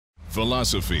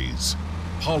philosophies,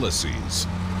 policies,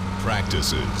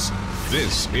 practices.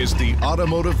 This is the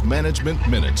Automotive Management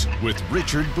Minute with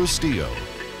Richard Bustillo.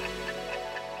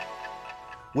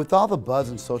 With all the buzz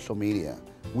in social media,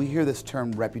 we hear this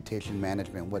term reputation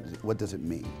management. What does it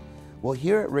mean? Well,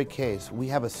 here at Rick Case, we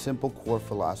have a simple core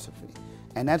philosophy,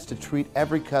 and that's to treat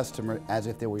every customer as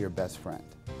if they were your best friend.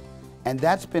 And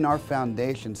that's been our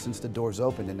foundation since the doors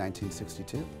opened in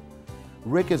 1962.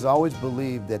 Rick has always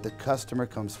believed that the customer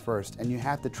comes first, and you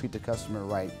have to treat the customer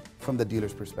right from the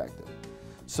dealer's perspective.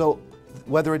 So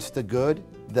whether it's the good,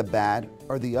 the bad,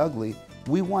 or the ugly,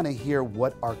 we want to hear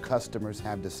what our customers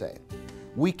have to say.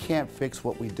 We can't fix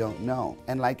what we don't know.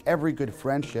 And like every good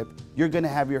friendship, you're going to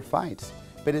have your fights.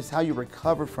 But it's how you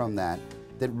recover from that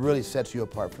that really sets you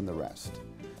apart from the rest.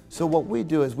 So what we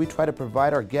do is we try to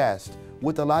provide our guests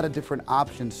with a lot of different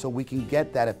options so we can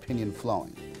get that opinion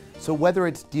flowing. So whether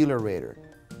it's Dealer Rater,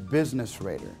 Business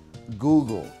Rater,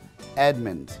 Google,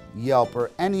 Edmunds, Yelp,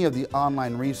 or any of the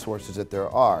online resources that there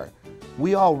are,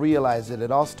 we all realize that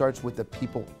it all starts with the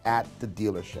people at the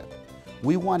dealership.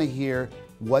 We want to hear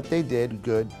what they did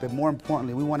good, but more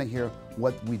importantly, we want to hear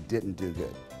what we didn't do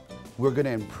good. We're going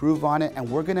to improve on it, and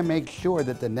we're going to make sure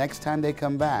that the next time they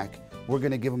come back, we're going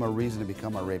to give them a reason to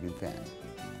become a raving fan.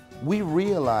 We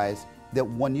realize that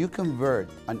when you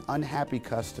convert an unhappy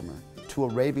customer to a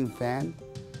raving fan,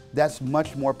 that's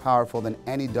much more powerful than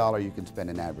any dollar you can spend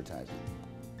in advertising.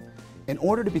 In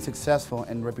order to be successful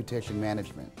in reputation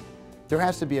management, there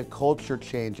has to be a culture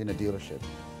change in a dealership,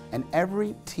 and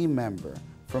every team member,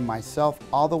 from myself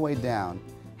all the way down,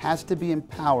 has to be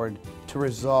empowered to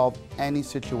resolve any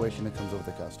situation that comes up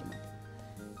with the customer.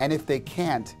 And if they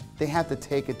can't, they have to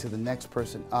take it to the next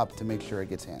person up to make sure it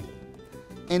gets handled.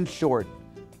 In short,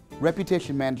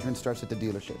 reputation management starts at the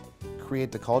dealership.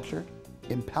 Create the culture,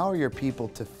 empower your people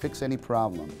to fix any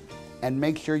problem, and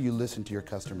make sure you listen to your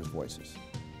customers' voices.